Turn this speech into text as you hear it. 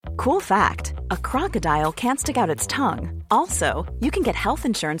Cool fact, a crocodile can't stick out its tongue. Also, you can get health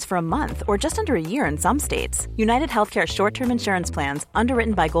insurance for a month or just under a year in some states. United Healthcare short-term insurance plans,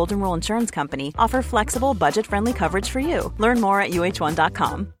 underwritten by Golden Rule Insurance Company, offer flexible, budget-friendly coverage for you. Learn more at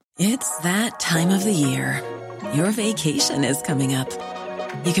uh1.com. It's that time of the year. Your vacation is coming up.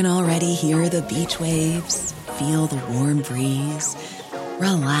 You can already hear the beach waves, feel the warm breeze,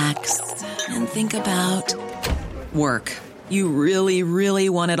 relax, and think about work. You really, really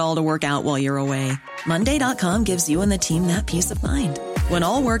want it all to work out while you're away. Monday.com gives you and the team that peace of mind. When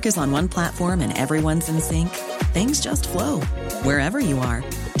all work is on one platform and everyone's in sync, things just flow. Wherever you are,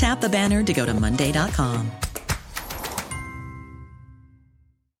 tap the banner to go to Monday.com.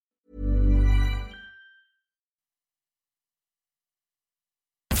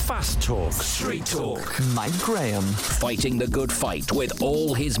 Fast Talk. Street Talk. Mike Graham. Fighting the good fight with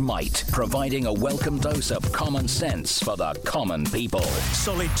all his might. Providing a welcome dose of common sense for the common people.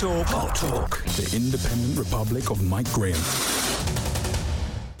 Solid Talk. Hot Talk. The Independent Republic of Mike Graham.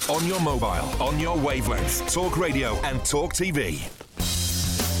 On your mobile, on your wavelength. Talk Radio and Talk TV.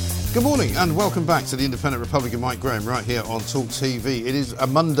 Good morning and welcome back to the Independent Republic of Mike Graham right here on Talk TV. It is a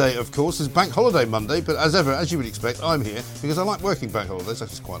Monday, of course. It's Bank Holiday Monday, but as ever, as you would expect, I'm here because I like working bank holidays. I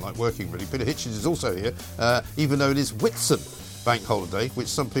just quite like working, really. Peter Hitchens is also here, even though it is Whitsun Bank Holiday, which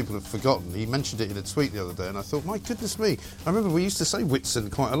some people have forgotten. He mentioned it in a tweet the other day and I thought, my goodness me, I remember we used to say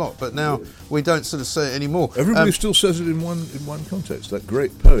Whitsun quite a lot, but now we don't sort of say it anymore. Everybody still says it in one context. That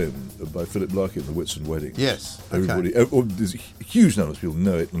great poem by Philip Larkin, The Whitsun Wedding. Yes. Everybody, there's a huge number of people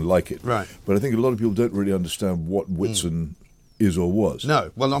know it and like it. Right. But I think a lot of people don't really understand what Whitsun is or was. No.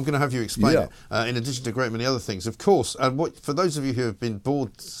 Well, I'm going to have you explain it, in addition to a great many other things. Of course, and for those of you who have been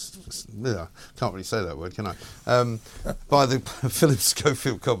bored, can't really say that word, can I, by the Philip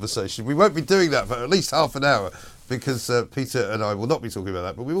Schofield conversation, we won't be doing that for at least half an hour, because Peter and I will not be talking about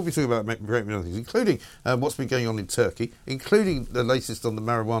that, but we will be talking about great many other things, including what's been going on in Turkey, including the latest on the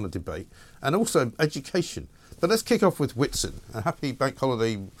marijuana debate, and also education. But let's kick off with Whitsun. A happy bank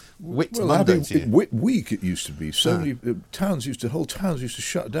holiday Monday to you. Whit week it used to be. So many whole towns used to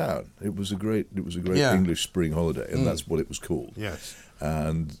shut down. It was a great English spring holiday, and that's what it was called. Yes.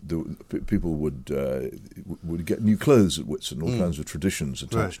 And people would get new clothes at Whitsun, all kinds of traditions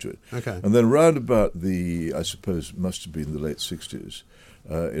attached to it. Okay. And then round about I suppose, must have been the late 60s,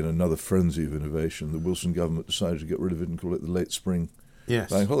 in another frenzy of innovation, the Wilson government decided to get rid of it and call it the late spring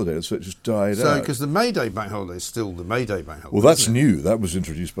bank holiday, and so it just died out. So, because the May Day bank holiday is still the May Day bank holiday. Well, that's new. That was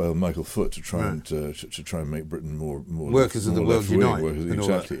introduced by Michael Foot to try and to try and make Britain more workers of the world unite.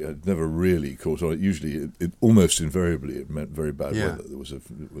 Exactly. It never really caught on. Usually, it almost invariably, it meant very bad weather. There was it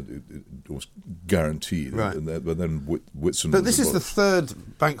was guaranteed. Right. But then Whitsun. But this is the third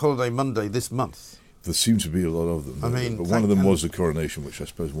bank holiday Monday this month. There seem to be a lot of them. I mean, but one of them was the coronation, which I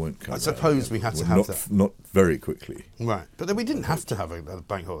suppose won't come. I suppose we had to have that. Not very quickly. Right. But then we didn't have to have a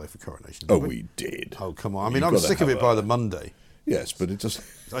bank holiday for coronation, did we? We did. Oh, come on. I mean, I was sick of it by the Monday. Yes, but it just...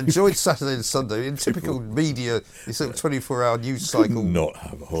 I enjoyed Saturday and Sunday. In typical media, it's a 24-hour news cycle. Not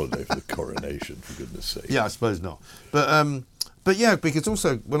have a holiday for the coronation, for goodness sake. Yeah, I suppose not. But yeah, because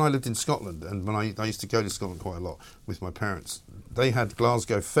also when I lived in Scotland, and when I used to go to Scotland quite a lot with my parents, they had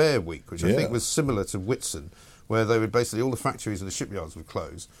Glasgow Fair Week, which I think was similar to Whitsun, where they would basically, all the factories and the shipyards would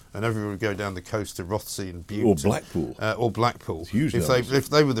close, and everyone would go down the coast to Rothesay and Bute. Or Blackpool. If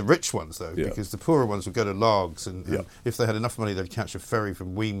they were the rich ones, though, because the poorer ones would go to Largs, and if they had enough money, they'd catch a ferry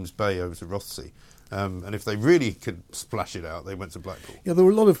from Weems Bay over to Rothesay. And if they really could splash it out, they went to Blackpool. Yeah, there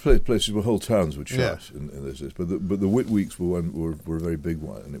were a lot of places where whole towns would shut in those days. But the Whit Weeks were a very big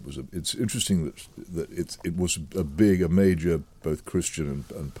one, and it's interesting that it was a major both Christian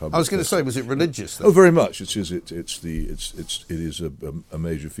and public. I was going to say, was it religious? Though? Oh, very much. It is a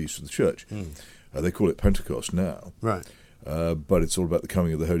major feast of the church. They call it Pentecost now, right? But it's all about the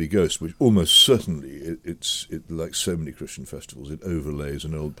coming of the Holy Ghost, which almost certainly, it like so many Christian festivals, it overlays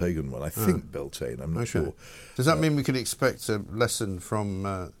an old pagan one. I think Beltane, I'm not sure. Does that mean we can expect a lesson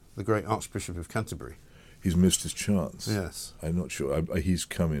from the great Archbishop of Canterbury? He's missed his chance. Yes. I'm not sure. He's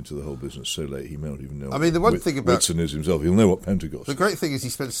come into the whole business so late he may not even know. I mean, the one thing about Whitsun is himself, he'll know what Pentecost is. The great thing is he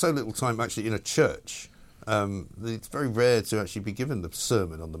spends so little time actually in a church. It's very rare to actually be given the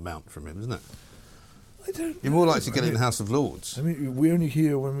Sermon on the Mount from him, isn't it? You're more likely to get it in the House of Lords. I mean, we only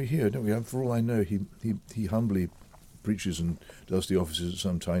hear when we hear, don't we? And for all I know, he humbly preaches and does the offices at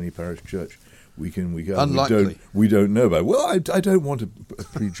some tiny parish church week in, week out. Unlikely. We don't know about it. Well, I don't want to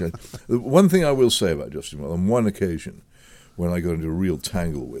preach. One thing I will say about Justin Wells, on one occasion, when I got into a real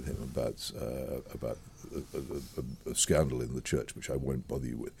tangle with him about a scandal in the church, which I won't bother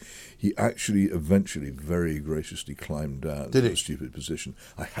you with. He actually eventually very graciously climbed down to a stupid position.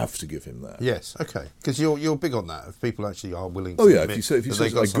 I have to give him that. Yes, okay, because you're big on that. If people actually are willing to if he says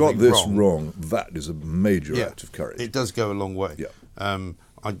I got this wrong, that is a major act of courage. It does go a long way. Yeah.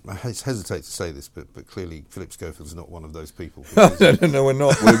 I hesitate to say this, but clearly Philip Schofield's not one of those people. No, we're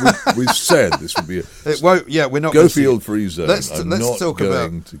not. We've said this would be we're not. Schofield free zone. Let's not talk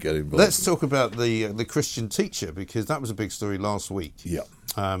going to get involved. Let's talk about the Christian teacher, because that was a big story last week. Yeah.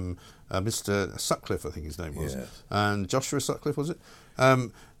 Mr. Sutcliffe, I think his name was, yes. and Joshua Sutcliffe, was it?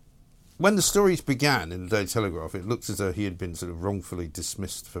 When the stories began in the Daily Telegraph, it looked as though he had been sort of wrongfully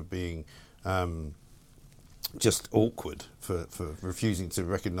dismissed for being just awkward, for refusing to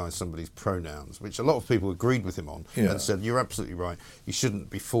recognise somebody's pronouns, which a lot of people agreed with him on, and said, you're absolutely right, you shouldn't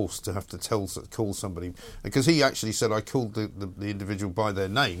be forced to have to call somebody, because he actually said, I called the individual by their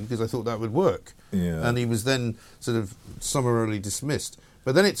name because I thought that would work, and he was then sort of summarily dismissed.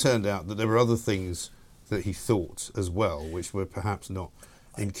 But then it turned out that there were other things that he thought as well, which were perhaps not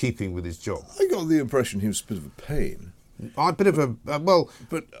in keeping with his job. I got the impression he was a bit of a pain. A bit of a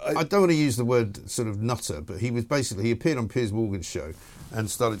but I don't want to use the word sort of nutter, but he appeared on Piers Morgan's show and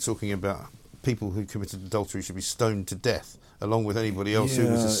started talking about people who committed adultery should be stoned to death, along with anybody else who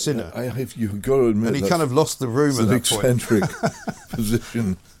was a sinner. You've got to admit, and he kind of lost the room at that point. It's an eccentric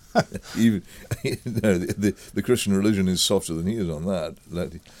position. Even, the Christian religion is softer than he is on that.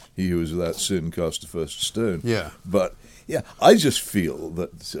 Let he who is without sin cast the first stone. Yeah, but. Yeah, I just feel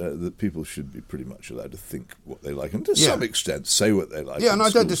that people should be pretty much allowed to think what they like and to some extent say what they like. Yeah, and I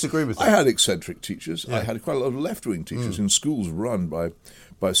don't disagree with that. I had eccentric teachers. Yeah. I had quite a lot of left-wing teachers in schools run by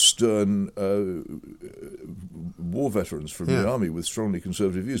stern war veterans from the army with strongly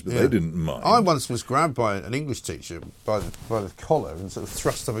conservative views, but they didn't mind. I once was grabbed by an English teacher by the collar and sort of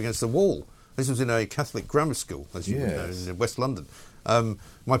thrust up against the wall. This was in a Catholic grammar school, as you would know, in West London.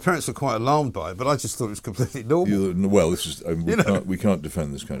 My parents were quite alarmed by it, but I just thought it was completely normal. Well, this is we can't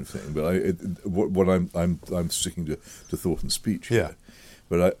defend this kind of thing. But I'm sticking to thought and speech here. Yeah.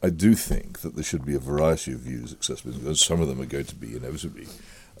 But I do think that there should be a variety of views accessible, and some of them are going to be inevitably,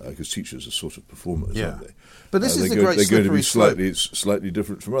 because teachers are sort of performers, aren't they? But this is the great they're going to be slippery slightly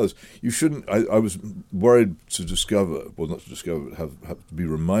different from others. You shouldn't. I was worried to discover, well, not to discover, but have to be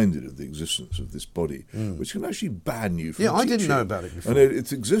reminded of the existence of this body, which can actually ban you from teaching. I didn't know about it before. And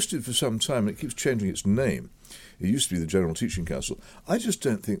it's existed for some time, and it keeps changing its name. It used to be the General Teaching Council. I just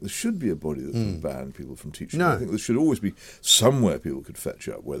don't think there should be a body that can ban people from teaching. No. I think there should always be somewhere people could fetch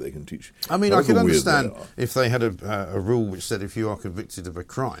up where they can teach. I mean, I could understand if they had a rule which said if you are convicted of a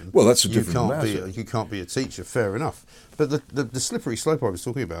crime, well, that's a different matter. You can't be a teacher. Fair enough. But the slippery slope I was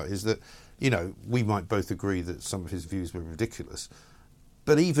talking about is that, we might both agree that some of his views were ridiculous.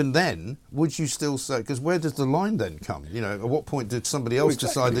 But even then, would you still say... Because where does the line then come? At what point did somebody else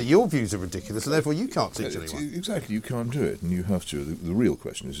decide that your views are ridiculous and therefore you can't teach anyone? Exactly, you can't do it, and you have to. The real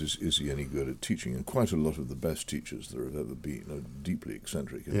question is he any good at teaching? And quite a lot of the best teachers there have ever been are deeply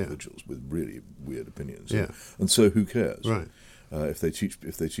eccentric individuals with really weird opinions. Yeah. And so who cares? Right. If they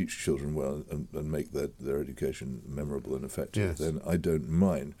teach children well and make their education memorable and effective, then I don't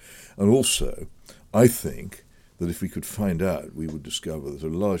mind. And also, I think that if we could find out, we would discover that a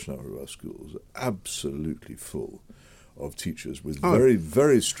large number of our schools are absolutely full of teachers with very,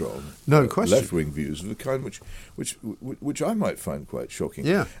 very strong left-wing views of the kind which I might find quite shocking.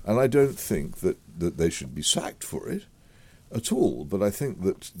 Yeah. And I don't think that they should be sacked for it at all. But I think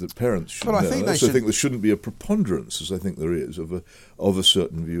that parents should know. I also think there shouldn't be a preponderance, as I think there is, of a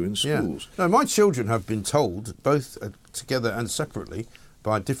certain view in schools. No, my children have been told, both together and separately,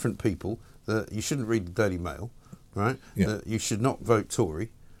 by different people, that you shouldn't read the Daily Mail. Right, that you should not vote Tory,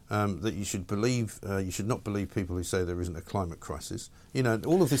 that you should not believe people who say there isn't a climate crisis.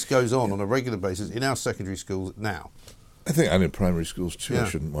 All of this goes on a regular basis in our secondary schools now. I think, and in primary schools too. I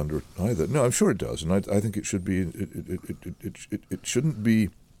shouldn't wonder either. No, I'm sure it does, and I think it should be. It shouldn't be.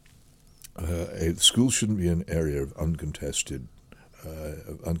 Schools shouldn't be an area of uncontested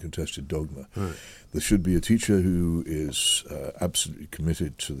dogma. Right. There should be a teacher who is absolutely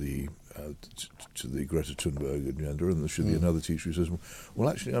committed to the Greta Thunberg agenda, and there should be another teacher who says, well,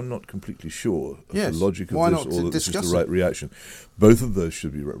 actually, I'm not completely sure of the logic of this, or that this is the right reaction. Both of those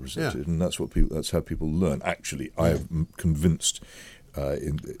should be represented, and that's how people learn. Actually, I am convinced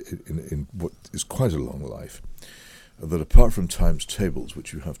in what is quite a long life that apart from times tables,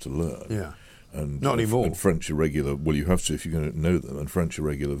 which you have to learn, And, not anymore. And French irregular, well, you have to if you're going to know them, and French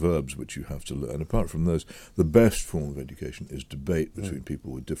irregular verbs, which you have to learn. Apart from those, the best form of education is debate between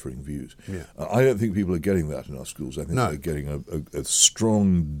people with differing views. Yeah. I don't think people are getting that in our schools. I think they're getting a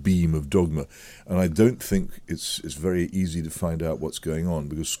strong beam of dogma, and I don't think it's very easy to find out what's going on,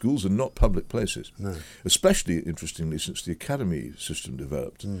 because schools are not public places. No. Especially, interestingly, since the academy system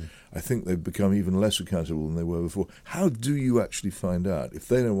developed. I think they've become even less accountable than they were before. How do you actually find out if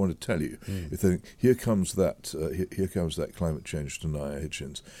they don't want to tell you? If they think, here comes that climate change denier,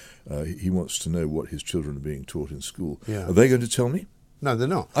 Hitchens. He wants to know what his children are being taught in school. Yeah. Are they going to tell me? No, they're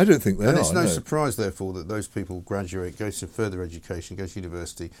not. I don't think they are. And it's no surprise, therefore, that those people graduate, go to further education, go to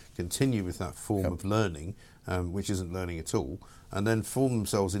university, continue with that form of learning, which isn't learning at all, and then form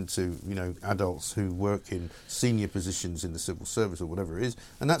themselves into, adults who work in senior positions in the civil service or whatever it is,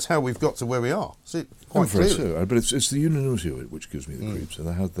 and that's how we've got to where we are. See, quite clearly. So, but it's the unanimity of it which gives me the creeps. And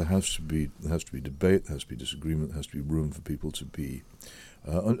there has to be debate, there has to be disagreement, there has to be room for people to be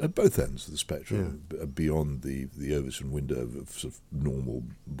at both ends of the spectrum, beyond the Overton window of sort of normal,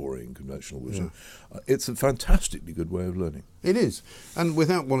 boring, conventional wisdom. It's a fantastically good way of learning. It is. And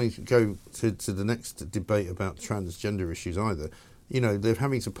without wanting to go to the next debate about transgender issues either, they're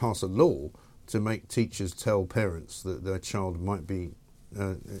having to pass a law to make teachers tell parents that their child might be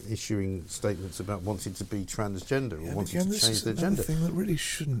issuing statements about wanting to be transgender or wanting to change their gender. This is another thing that really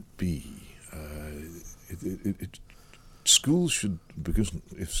shouldn't be. Schools should, because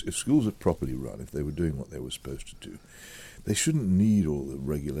if schools are properly run, if they were doing what they were supposed to do, they shouldn't need all the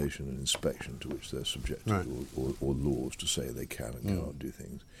regulation and inspection to which they're subjected, or laws to say they can and cannot do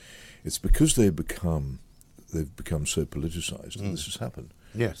things. It's because they've become so politicized that this has happened.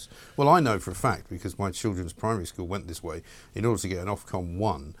 Yes. Well, I know for a fact, because my children's primary school went this way. In order to get an Ofcom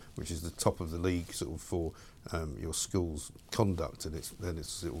 1, which is the top of the league sort of for your school's conduct and its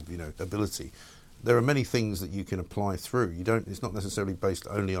sort of, ability, there are many things that you can apply through. It's not necessarily based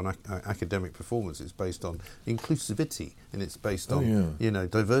only on academic performance. It's based on inclusivity, and it's based on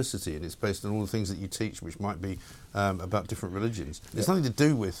diversity, and it's based on all the things that you teach, which might be about different religions. It's nothing to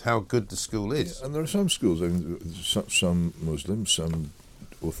do with how good the school is. Yeah, and there are some schools, some Muslim, some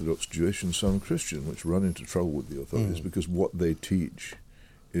Orthodox Jewish, and some Christian, which run into trouble with the authorities because what they teach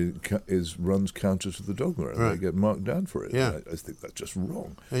runs counter to the dogma, and they get marked down for it. Yeah. I think that's just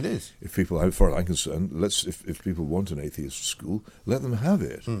wrong. It is. If people, as far as I'm concerned, if people want an atheist school, let them have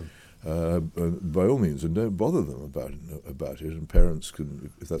it. By all means, and don't bother them about it. And parents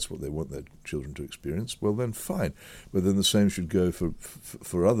can, if that's what they want their children to experience, well then fine. But then the same should go for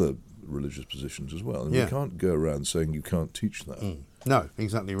other religious positions as well. And we can't go around saying you can't teach that. No,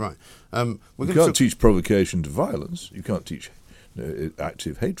 exactly right. You can't teach provocation to violence. You can't teach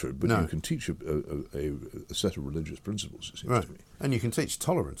active hatred, but you can teach a set of religious principles, it seems to me. And you can teach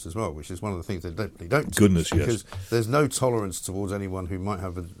tolerance as well, which is one of the things they don't teach. Goodness, yes. Because there's no tolerance towards anyone who might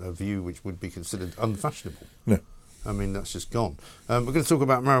have a view which would be considered unfashionable. No. I mean, that's just gone. We're going to talk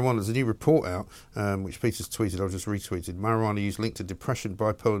about marijuana. There's a new report out, which Peter's tweeted, I've just retweeted. Marijuana use linked to depression,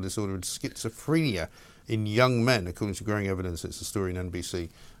 bipolar disorder and schizophrenia in young men, according to growing evidence. It's a story in NBC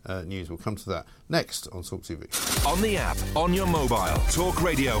News. We'll come to that next on Talk TV. On the app, on your mobile, Talk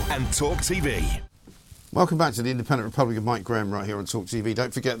Radio and Talk TV. Welcome back to the Independent Republic of Mike Graham right here on Talk TV.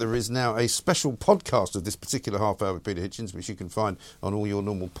 Don't forget there is now a special podcast of this particular half hour with Peter Hitchens, which you can find on all your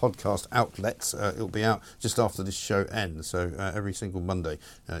normal podcast outlets. It'll be out just after this show ends, so every single Monday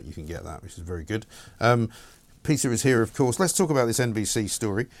you can get that, which is very good. Peter is here, of course. Let's talk about this NBC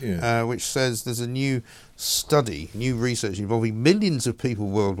story, which says there's a new research involving millions of people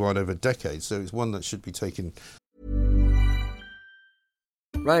worldwide over decades, so it's one that should be taken.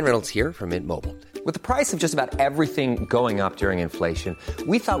 Ryan Reynolds here from Mint Mobile. With the price of just about everything going up during inflation,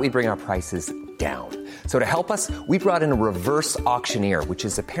 we thought we'd bring our prices down. So to help us, we brought in a reverse auctioneer, which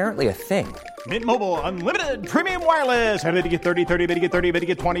is apparently a thing. Mint Mobile Unlimited Premium Wireless. How to get 30, 30, how to get 30, how to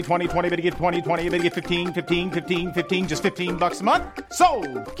get 20, 20, 20, how to get 20, 20, how to get 15, 15, 15, 15, just $15 a month?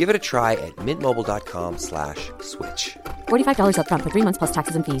 Sold! Give it a try at mintmobile.com/switch. $45 up front for 3 months plus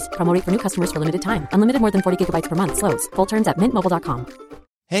taxes and fees. Promo rate for new customers for limited time. Unlimited more than 40 gigabytes per month. Slows full terms at mintmobile.com.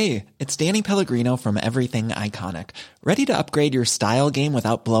 Hey, it's Danny Pellegrino from Everything Iconic. Ready to upgrade your style game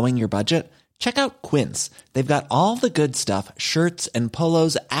without blowing your budget? Check out Quince. They've got all the good stuff, shirts and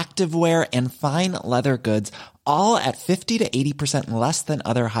polos, activewear, and fine leather goods, all at 50 to 80% less than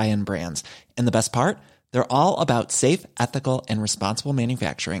other high-end brands. And the best part? They're all about safe, ethical, and responsible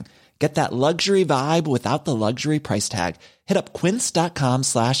manufacturing. Get that luxury vibe without the luxury price tag. Hit up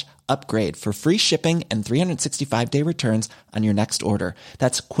quince.com/upgrade for free shipping and 365-day returns on your next order.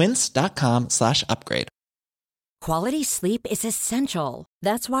 That's quince.com/upgrade. Quality sleep is essential.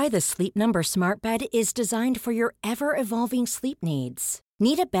 That's why the Sleep Number Smart Bed is designed for your ever-evolving sleep needs.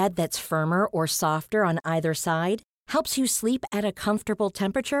 Need a bed that's firmer or softer on either side? Helps you sleep at a comfortable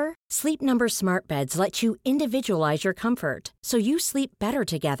temperature? Sleep Number Smart Beds let you individualize your comfort, so you sleep better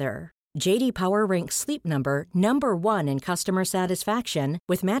together. J.D. Power ranks Sleep Number number 1 in customer satisfaction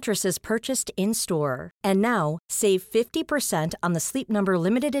with mattresses purchased in-store. And now, save 50% on the Sleep Number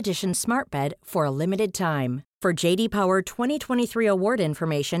Limited Edition Smart Bed for a limited time. For J.D. Power 2023 award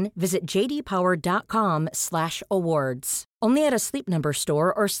information, visit jdpower.com/awards. Only at a Sleep Number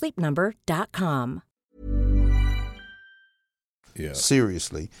store or sleepnumber.com. Yeah.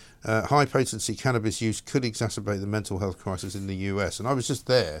 Seriously, high potency cannabis use could exacerbate the mental health crisis in the US. And I was just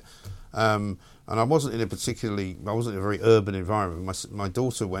there, and I wasn't in a very urban environment. My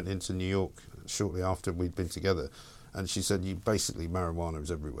daughter went into New York shortly after we'd been together, and she said, marijuana is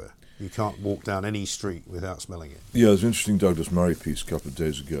everywhere. You can't walk down any street without smelling it. Yeah, there's an interesting Douglas Murray piece a couple of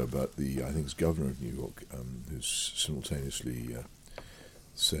days ago about I think it's governor of New York, who's simultaneously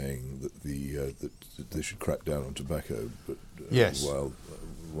saying that that they should crack down on tobacco, but yes,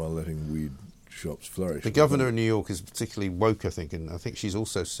 while letting weed shops flourish. The governor of New York is particularly woke, I think, and I think she's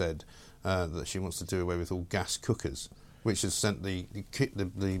also said that she wants to do away with all gas cookers, which has sent the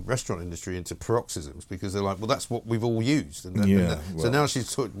restaurant industry into paroxysms, because they're like, well, that's what we've all used. So now she's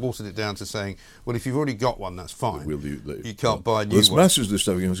sort of watered it down to saying, well, if you've already got one, that's fine. You can't buy a new one. There's masses of this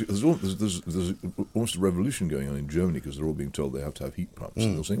stuff. There's almost a revolution going on in Germany because they're all being told they have to have heat pumps.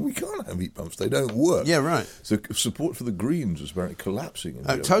 And they're saying, we can't have heat pumps. They don't work. Yeah, right. So support for the Greens is apparently collapsing in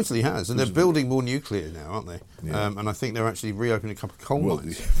Germany. It totally has. And they're building more nuclear now, aren't they? Yeah. And I think they're actually reopening a couple of coal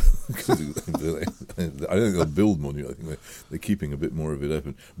mines. I don't think they'll build more nuclear. I think they're keeping a bit more of it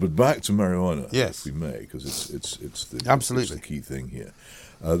open. But back to marijuana, if we may, because it's the key thing here.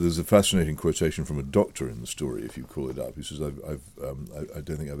 There's a fascinating quotation from a doctor in the story, if you call it up. He says, I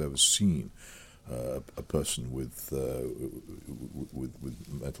don't think I've ever seen a person with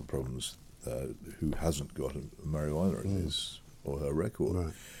mental problems who hasn't got marijuana in his or her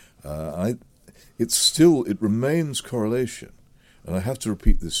record. Right. It remains correlation. And I have to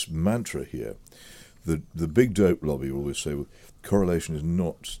repeat this mantra here. The big dope lobby will always say, well, correlation is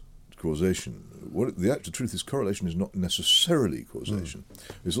not causation. The actual truth is correlation is not necessarily causation.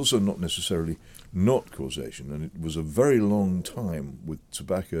 It's also not necessarily not causation. And it was a very long time with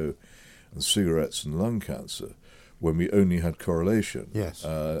tobacco and cigarettes and lung cancer when we only had correlation. Yes.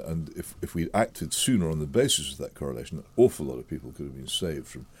 And if we'd acted sooner on the basis of that correlation, an awful lot of people could have been saved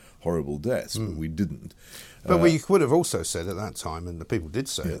from horrible deaths, but we didn't. But we could have also said at that time, and the people did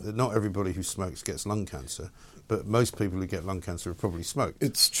say it, that not everybody who smokes gets lung cancer, but most people who get lung cancer have probably smoked.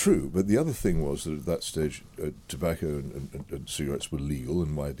 It's true, but the other thing was that at that stage, tobacco and cigarettes were legal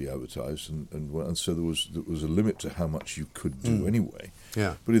and widely advertised, and so there was a limit to how much you could do anyway.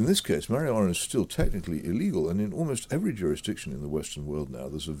 Yeah. But in this case, marijuana is still technically illegal, and in almost every jurisdiction in the Western world now,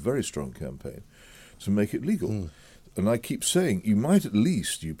 there's a very strong campaign to make it legal. And I keep saying, you might at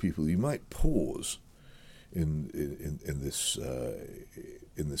least, you people, you might pause in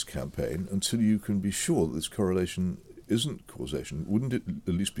this campaign until you can be sure that this correlation isn't causation. Wouldn't it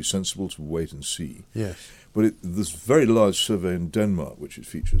at least be sensible to wait and see? Yes. But this very large survey in Denmark, which it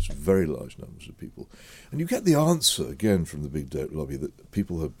features very large numbers of people, and you get the answer again from the big dope lobby that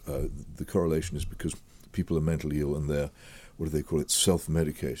people have the correlation is because people are mentally ill and they're, what do they call it,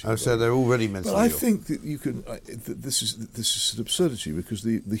 self-medicating. Oh, so they're already mentally ill. I think that you can. This is an absurdity because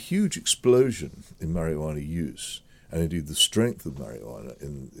the huge explosion in marijuana use and indeed the strength of marijuana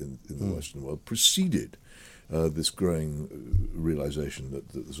in the Western world preceded this growing realization that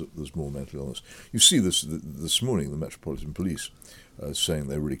there's more mental illness. You see this morning, the Metropolitan Police saying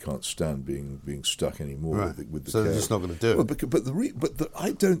they really can't stand being stuck anymore with the so they're just not going to do it. But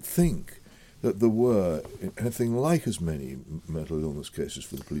I don't think that there were anything like as many mental illness cases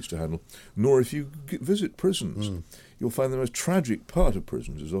for the police to handle, nor if you visit prisons. You'll find the most tragic part of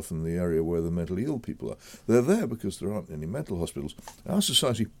prisons is often the area where the mentally ill people are. They're there because there aren't any mental hospitals. Our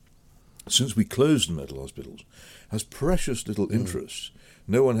society, since we closed mental hospitals, has precious little interest.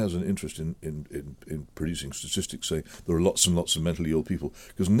 No one has an interest in producing statistics saying there are lots and lots of mentally ill people,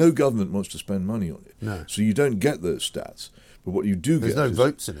 because no government wants to spend money on it. No. So you don't get those stats. But what you do get, there's no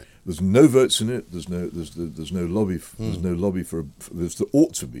votes in it. There's no votes in it. There's no lobby. There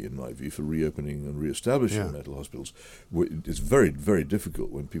ought to be, in my view, for reopening and re-establishing mental hospitals. It's very, very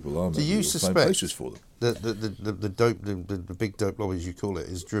difficult when people are mentally ill to find places for them. The big dope lobby, as you call it,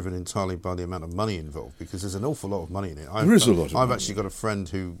 is driven entirely by the amount of money involved, because there's an awful lot of money in it. There is a lot of money. I've actually got a friend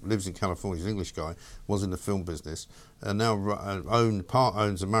who lives in California. He's an English guy, was in the film business, and now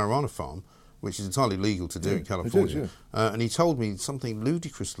owns a marijuana farm. which is entirely legal to do in California. It is, yeah. And he told me something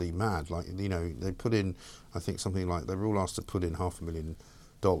ludicrously mad, like, they put in, I think something like, they were all asked to put in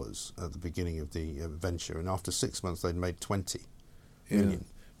 $500,000 at the beginning of the venture, and after 6 months they'd made 20 million.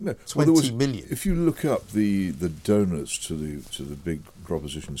 No, 20 million. If you look up the donors to the big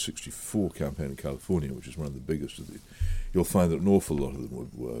Proposition 64 campaign in California, which is one of the biggest of you'll find that an awful lot of them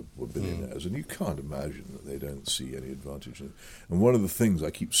were billionaires, and you can't imagine that they don't see any advantage in it. And one of the things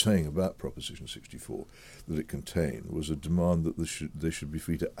I keep saying about Proposition 64 that it contained was a demand that they should be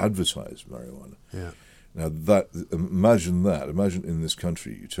free to advertise marijuana. Yeah. Now, imagine in this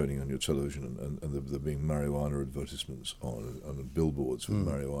country, you turning on your television and there being marijuana advertisements on billboards with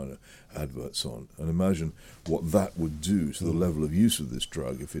marijuana adverts on, and imagine what that would do to the level of use of this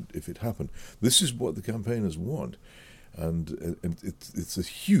drug if it happened. This is what the campaigners want, and it's a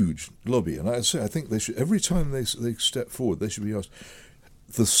huge lobby. And I think they should, every time they step forward, they should be asked.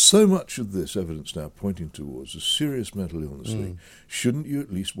 There's so much of this evidence now pointing towards a serious mental illness thing. Shouldn't you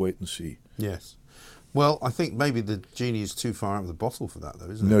at least wait and see? Yes. Well, I think maybe the genie is too far out of the bottle for that, though,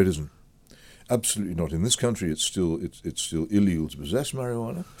 isn't it? No, it isn't. Absolutely not. In this country, it's still illegal to possess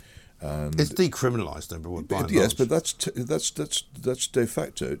marijuana, and it's decriminalised, number by and yes, large. but that's de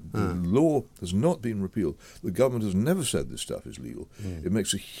facto. The law has not been repealed. The government has never said this stuff is legal. It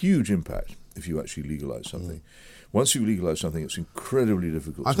makes a huge impact if you actually legalise something. Once you legalise something, it's incredibly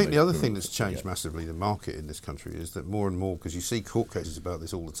difficult. I think the other thing that's changed massively the market in this country is that more and more, because you see court cases about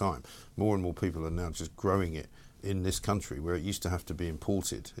this all the time, more and more people are now just growing it in this country, where it used to have to be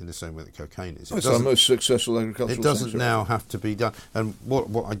imported in the same way that cocaine is. It's our most successful agricultural It doesn't sector. now have to be done. And what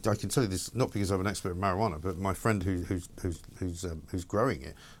I can tell you this, not because I'm an expert in marijuana, but my friend who's growing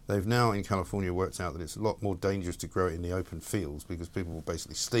it, they've now in California worked out that it's a lot more dangerous to grow it in the open fields because people will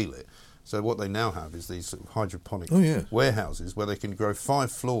basically steal it. So what they now have is these sort of hydroponic warehouses where they can grow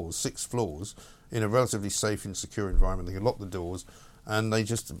 5 floors, 6 floors in a relatively safe and secure environment. They can lock the doors, and they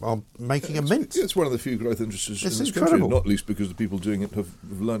just are making a mint. It's one of the few growth industries in this incredible. country, not least because the people doing it have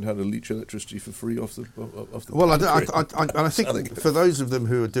learned how to leach electricity for free off the Well, I think for those of them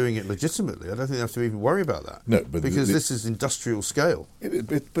who are doing it legitimately, I don't think they have to even worry about that. No, but because this is industrial scale.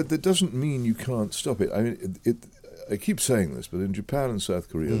 But that doesn't mean you can't stop it. I mean, I keep saying this, but in Japan and South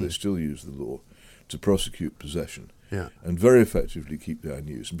Korea, they still use the law to prosecute possession and very effectively keep down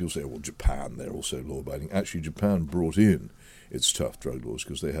use. And people say, well, Japan, they're also law-abiding. Actually, Japan brought in its tough drug laws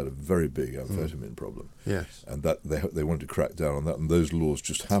because they had a very big amphetamine problem. Yes. And that they wanted to crack down on that, and those laws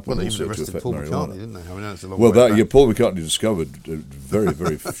just happened also to affect Paul marijuana. McCartney, didn't they? I mean, that's a long way back. Paul McCartney discovered very,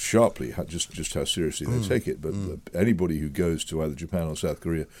 very sharply just how seriously they take it. But anybody who goes to either Japan or South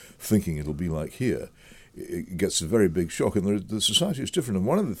Korea thinking it'll be like here, it gets a very big shock, and the society is different. And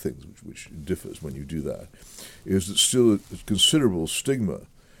one of the things which differs when you do that is that still a considerable stigma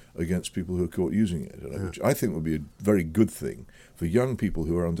against people who are caught using it, which I think would be a very good thing for young people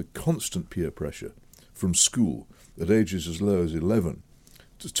who are under constant peer pressure from school at ages as low as 11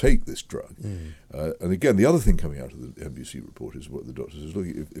 to take this drug. And again, the other thing coming out of the NBC report is what the doctor says, look,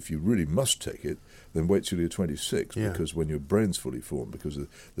 if you really must take it, then wait till you're 26, because when your brain's fully formed, because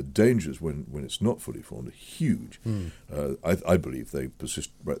the dangers when it's not fully formed are huge. I believe they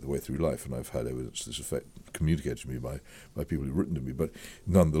persist right the way through life, and I've had evidence to this effect communicated to me by people who've written to me. But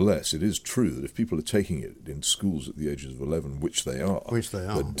nonetheless, it is true that if people are taking it in schools at the ages of 11, which they are,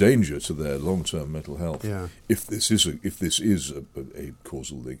 the danger to their long-term mental health, if this is a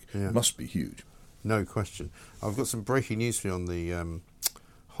causal link, must be huge. No question. I've got some breaking news for you on the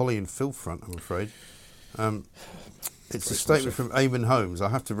Holly and Phil front, I'm afraid. It's a statement from Eamon Holmes. I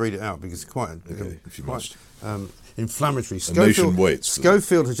have to read it out because it's quite inflammatory.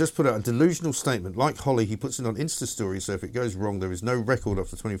 Schofield has just put out a delusional statement. Like Holly, he puts it on Insta stories, so if it goes wrong, there is no record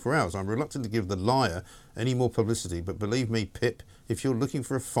after 24 hours. I'm reluctant to give the liar any more publicity, but believe me, Pip, if you're looking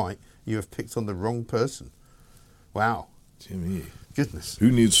for a fight, you have picked on the wrong person. Wow. Jimmy. Goodness.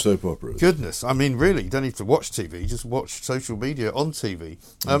 Who needs soap operas? Goodness. I mean, really, you don't need to watch TV. Just watch social media on TV.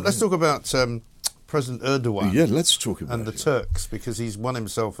 Let's talk about President Erdogan. Yeah, let's talk about and the Turks, because he's won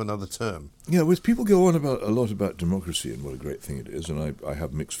himself another term. Yeah, well, people go on a lot about democracy and what a great thing it is, and I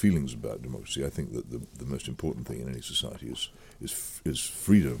have mixed feelings about democracy. I think that the most important thing in any society is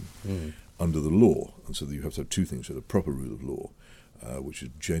freedom under the law, and so that you have to have two things: a proper rule of law, which is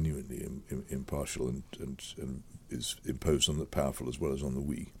genuinely impartial and is imposed on the powerful as well as on the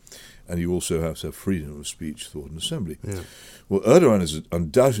weak. And you also have to have freedom of speech, thought and assembly. Yeah. Well, Erdogan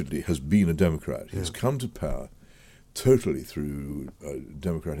undoubtedly has been a Democrat. He's come to power totally through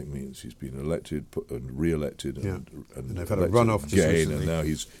democratic means. He's been elected and re-elected and they've had a runoff just recently. And now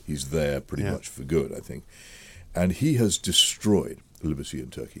he's there pretty much for good, I think. And he has destroyed liberty in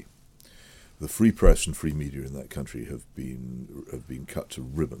Turkey. the free press and free media in that country have been cut to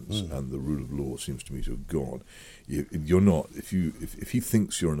ribbons, and the rule of law seems to me to have gone. You're not, if he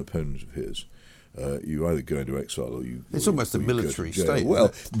thinks you're an opponent of his, you either go into exile or you. It's almost a military state.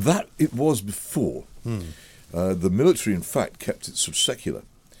 Well, that it was before. The military, in fact, kept it sort of secular.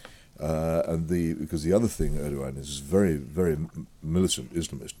 Because the other thing Erdogan is very, very militant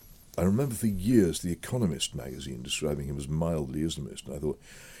Islamist. I remember for years The Economist magazine describing him as mildly Islamist, and I thought,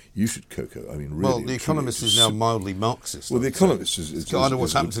 you should, Coco. I mean, really. Well, The Economist is now mildly Marxist. Well, The Economist is I know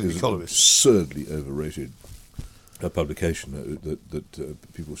what's happened to The Economist. Absurdly overrated publication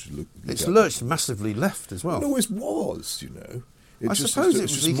that people should look at. It's lurched massively left as well. It always was, you know. I suppose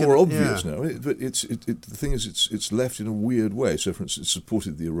it's just more obvious now. But the thing is, it's left in a weird way. So, for instance, it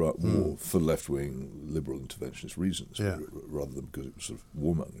supported the Iraq War for left-wing liberal interventionist reasons, rather than because it was sort of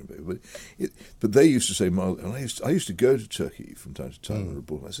warmongering. But they used to say mild, and I used to go to Turkey from time to time and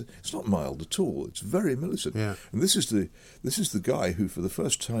report. And I said, it's not mild at all. It's very militant. Yeah. And this is the guy who, for the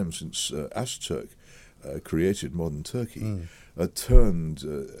first time since Ataturk created modern Turkey, turned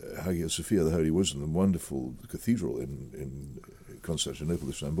Hagia Sophia, the Holy Wisdom, the wonderful cathedral in Constantinople,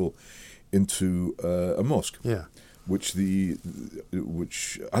 Istanbul, into a mosque, which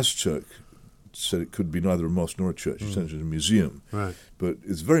Ataturk said it could be neither a mosque nor a church. He turned it into a museum. Right. But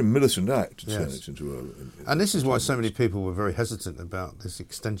it's a very militant act to turn it into a... And this is why so many people were very hesitant about this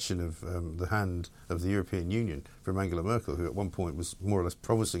extension of the hand of the European Union from Angela Merkel, who at one point was more or less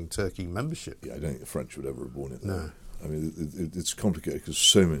promising Turkey membership. Yeah, I don't think the French would ever have borne it. No. I mean, it's complicated because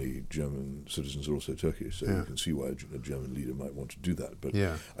so many German citizens are also Turkish, so you can see why a German leader might want to do that. But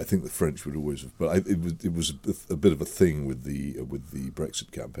I think the French would always have. But it was a bit of a thing with the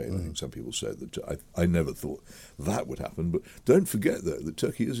Brexit campaign. I think some people said that I never thought that would happen. But don't forget, though, that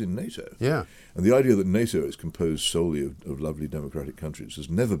Turkey is in NATO. Yeah. And the idea that NATO is composed solely of lovely democratic countries has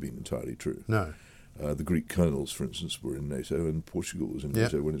never been entirely true. No. The Greek colonels, for instance, were in NATO, and Portugal was in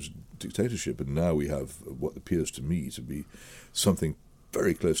NATO when it was dictatorship. And now we have what appears to me to be something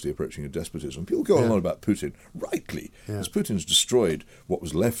very closely approaching a despotism. People go on about Putin, rightly, because Putin's destroyed what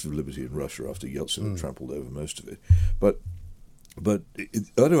was left of liberty in Russia after Yeltsin had trampled over most of it. But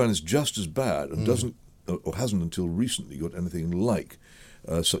Erdogan is just as bad and doesn't, or hasn't until recently, got anything like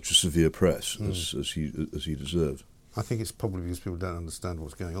such a severe press as he deserved. I think it's probably because people don't understand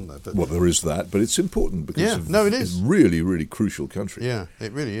what's going on there. But well, there is that, but it's important because it is. It's a really, really crucial country. Yeah,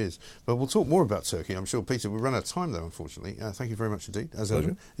 it really is. But we'll talk more about Turkey, I'm sure, Peter. We've run out of time, though, unfortunately. Thank you very much indeed. As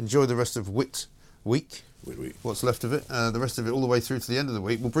ever. Enjoy the rest of Wit Week. What's left of it, the rest of it all the way through to the end of the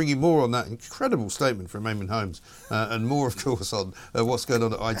week. We'll bring you more on that incredible statement from Eamon Holmes and more, of course, on what's going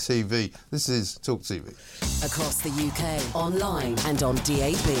on at ITV. This is Talk TV. Across the UK, online and on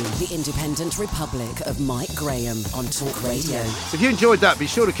DAB, the Independent Republic of Mike Graham on Talk Radio. If you enjoyed that, be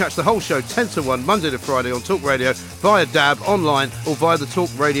sure to catch the whole show 10 to 1, Monday to Friday on Talk Radio, via DAB, online or via the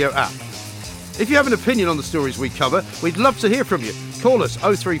Talk Radio app. If you have an opinion on the stories we cover, we'd love to hear from you. Call us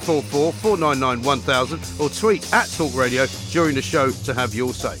 0344 499 1000 or tweet at Talk Radio during the show to have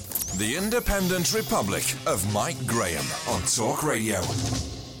your say. The Independent Republic of Mike Graham on Talk Radio.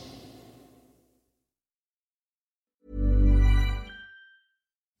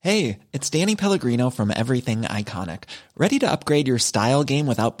 Hey, it's Danny Pellegrino from Everything Iconic. Ready to upgrade your style game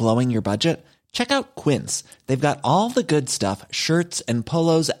without blowing your budget? Check out Quince. They've got all the good stuff, shirts and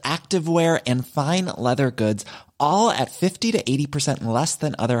polos, activewear, and fine leather goods, all at 50 to 80% less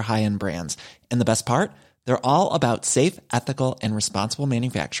than other high-end brands. And the best part? They're all about safe, ethical, and responsible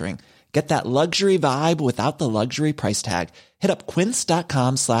manufacturing. Get that luxury vibe without the luxury price tag. Hit up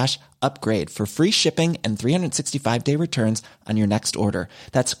quince.com/upgrade for free shipping and 365-day returns on your next order.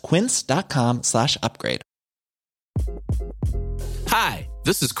 That's quince.com/upgrade. Hi,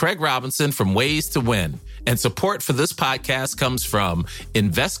 this is Craig Robinson from Ways to Win, and support for this podcast comes from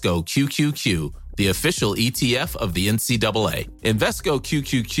Invesco QQQ, the official ETF of the NCAA. Invesco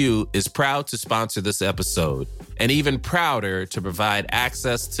QQQ is proud to sponsor this episode, and even prouder to provide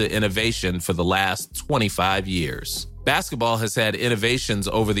access to innovation for the last 25 years. Basketball has had innovations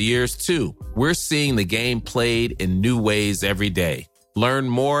over the years, too. We're seeing the game played in new ways every day. Learn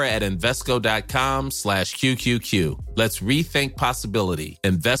more at Invesco.com/QQQ. Let's rethink possibility.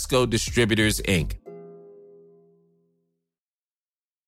 Invesco Distributors, Inc.